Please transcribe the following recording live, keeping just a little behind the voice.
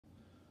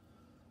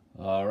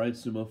All right,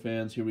 sumo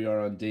fans, here we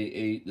are on day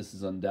 8. This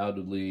is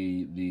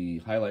undoubtedly the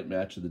highlight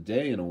match of the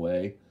day in a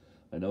way.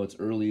 I know it's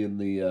early in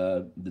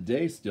the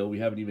day still. We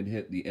haven't even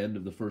hit the end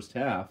of the first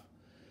half.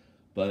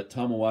 But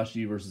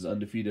Tamawashi versus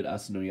undefeated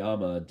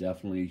Asanoyama,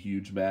 definitely a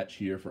huge match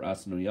here for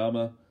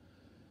Asanoyama.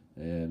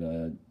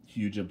 And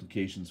huge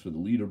implications for the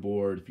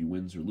leaderboard if he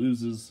wins or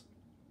loses.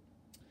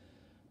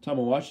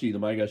 Tamawashi, the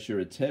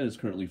Maegashira 10, is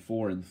currently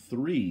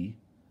 4-3.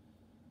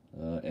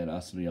 And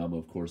Asanoyama,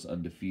 of course,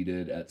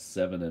 undefeated at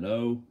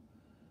 7-0.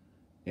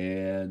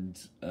 And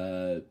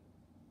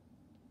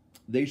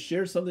they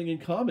share something in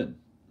common.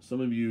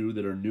 Some of you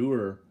that are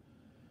newer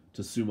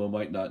to sumo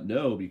might not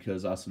know,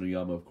 because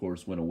Asanoyama, of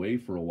course, went away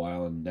for a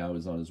while and now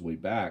is on his way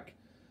back.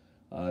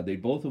 They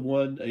both have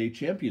won a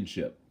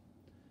championship.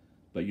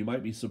 But you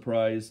might be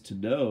surprised to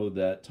know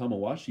that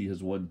Tamawashi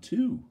has won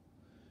 2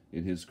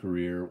 in his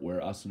career,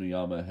 where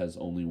Asanoyama has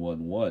only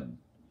won 1.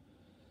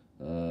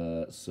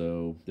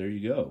 So there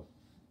you go.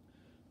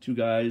 2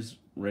 guys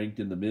ranked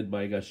in the mid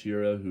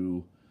Maegashira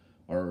who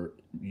are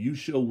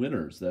Yusho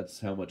winners.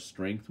 That's how much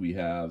strength we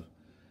have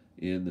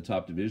in the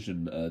top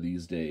division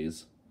these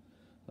days.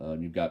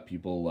 You've got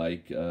people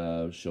like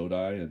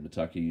Shodai and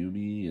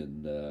Mitakeyumi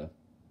and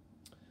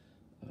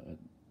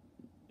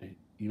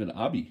even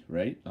Abi,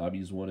 right?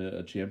 Abi's won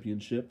a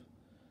championship.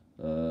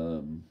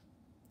 You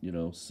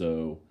know,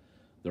 so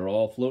they're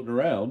all floating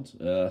around.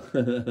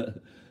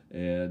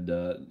 And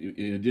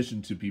in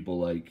addition to people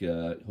like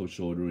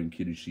Hoshoru and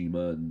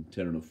Kirishima and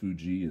Teruno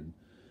Fuji and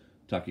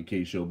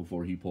Takakeisho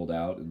before he pulled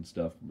out and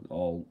stuff,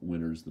 all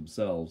winners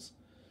themselves.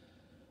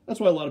 That's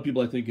why a lot of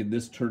people, I think, in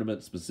this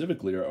tournament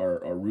specifically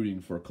are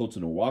rooting for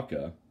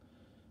Kotonowaka,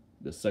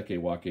 the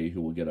Sekewake, who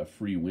will get a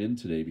free win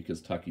today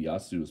because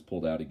Takayasu has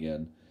pulled out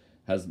again,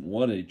 hasn't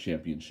won a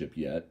championship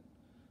yet.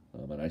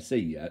 And I say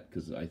yet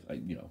because I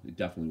you know, it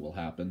definitely will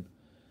happen.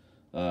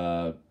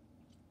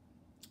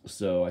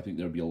 So I think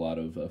there'll be a lot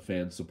of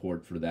fan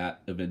support for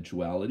that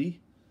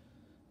eventuality.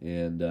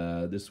 And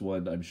this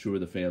one, I'm sure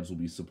the fans will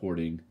be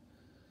supporting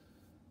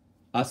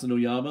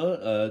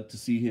Asanoyama to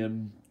see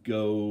him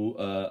go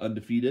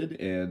undefeated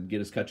and get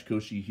his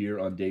Kachikoshi here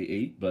on day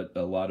 8. But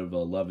a lot of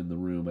love in the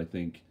room, I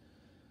think,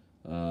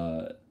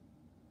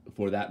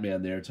 for that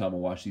man there,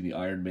 Tamawashi, the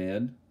Iron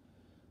Man.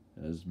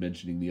 I was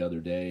mentioning the other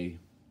day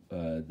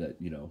that,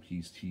 you know,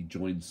 he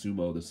joined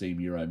sumo the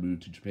same year I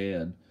moved to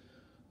Japan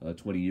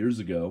 20 years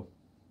ago.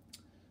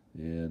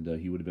 And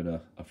he would have been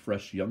a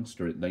fresh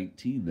youngster at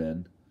 19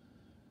 then.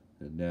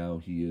 And now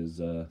he is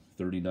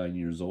 39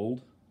 years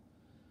old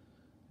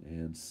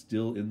and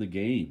still in the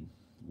game.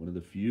 One of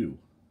the few.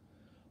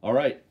 All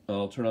right,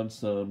 I'll turn on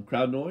some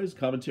crowd noise,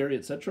 commentary,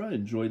 etc.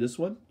 Enjoy this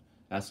one.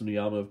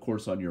 Asanoyama, of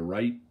course, on your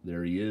right.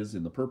 There he is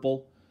in the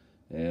purple.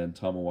 And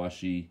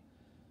Tamawashi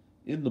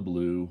in the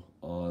blue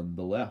on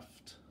the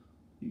left.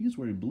 He is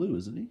wearing blue,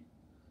 isn't he?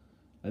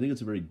 I think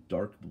it's a very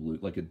dark blue,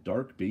 like a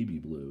dark baby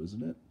blue,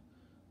 isn't it?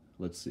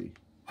 Let's see.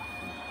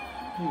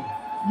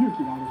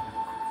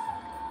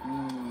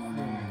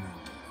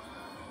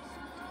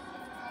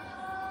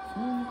 そ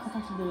ういう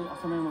形で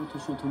朝乃山の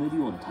年を止める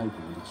ようなタイプ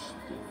の力士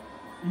って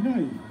いな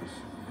いで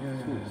すよ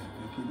ね。そうです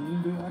ね。キリン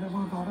であれ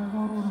ば誰だ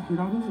ろうな、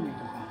平戸海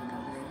とか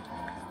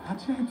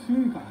立ち合い強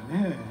いから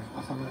ね、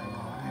朝乃山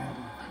はね。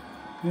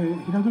で、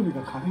平戸海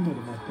が軽いので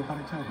持ってか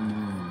れちゃうから、も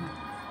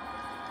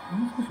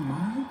う少し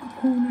丸く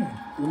こうね、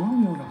拝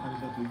むような感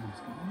じだといいんで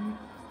すけどね。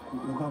こ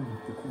う拝む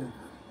って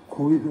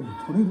こういうふうに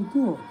取れる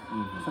と、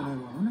朝乃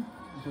山のね、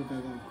状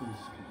態が来る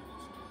し。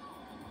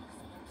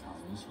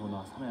連勝の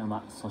朝乃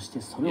山、そして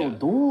それを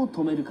どう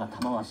止めるか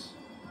玉鷲。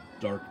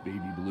Dark baby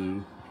blue,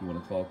 if you want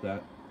to call it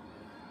that.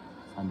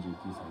 39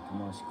歳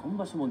玉鷲、今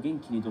場所も元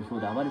気に土俵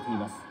で暴れてい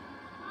ます。さ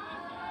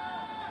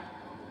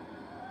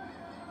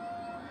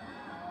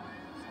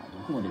あ、ど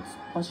こまで突っ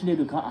走れ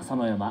るか朝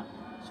乃山。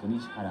初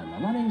日から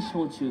7連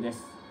勝中で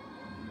す。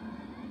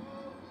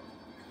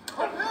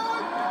目の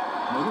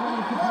前に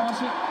行く玉鷲。朝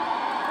乃山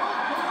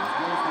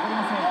下がり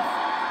ません。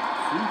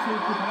ついてい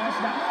く玉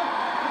鷲だ。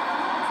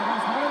朝乃山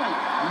下がらない。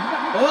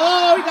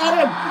Oh, he got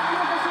him!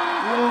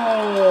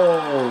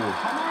 Whoa!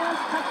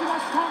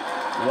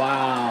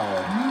 Wow!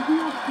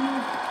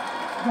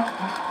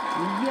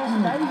 右足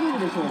大丈夫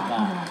でしょうか。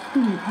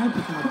に入って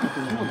しまったと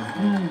いうことです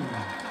ね。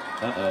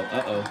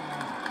Uh-oh.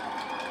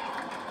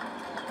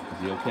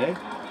 Is he okay? サ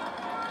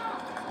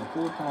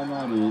ポーターの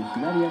ある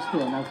左足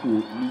ではなく、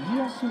右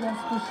足が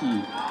少し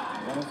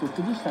バランスを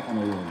崩したかの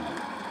ように。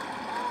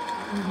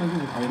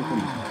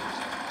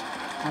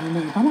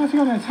玉足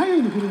がね、左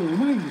右に振るのう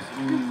まいんです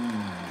よね。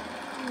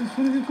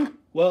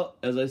Well,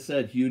 as I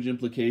said, huge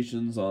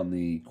implications on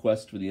the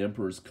quest for the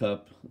Emperor's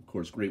Cup. Of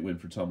course, great win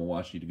for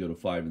Tamawashi to go to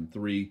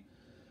 5-3.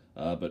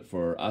 But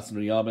for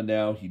Asanoyama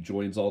now, he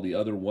joins all the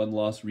other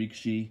one-loss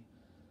Rikishi.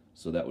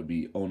 So that would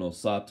be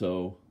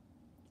Onosato,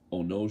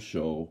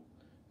 Onosho,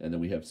 and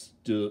then we have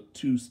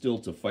 2 still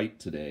to fight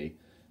today.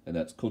 And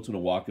that's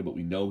Kotonowaka, but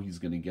we know he's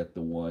going to get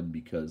the one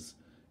because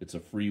it's a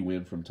free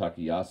win from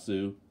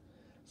Takayasu.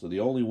 So the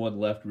only one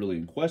left really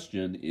in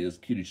question is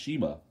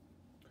Kirishima,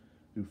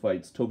 who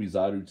fights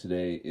Tobizaru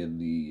today in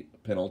the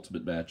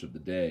penultimate match of the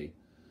day.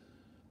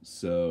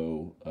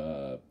 So,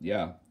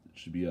 yeah, it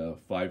should be a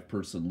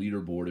 5-person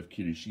leaderboard if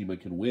Kirishima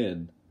can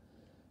win,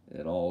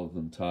 and all of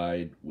them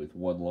tied with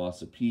 1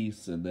 loss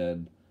apiece, and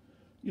then,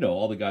 you know,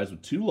 all the guys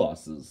with 2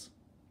 losses,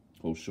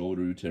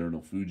 Hoshoru,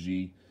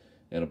 Terunofuji,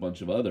 and a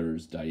bunch of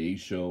others,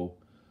 Daisho,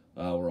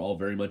 were all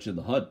very much in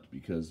the hunt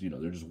because, you know,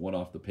 they're just 1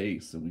 off the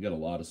pace, and we got a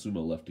lot of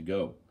sumo left to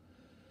go.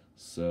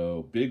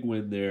 So, big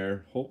win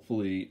there.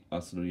 Hopefully,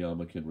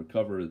 Asanoyama can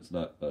recover. It's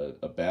not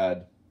a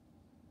bad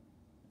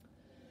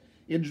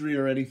injury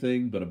or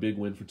anything, but a big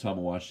win for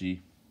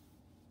Tamawashi.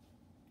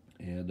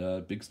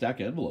 And big stack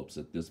of envelopes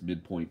at this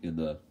midpoint in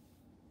the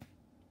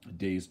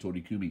day's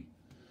Torikumi.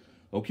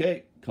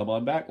 Okay, come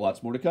on back.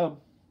 Lots more to come.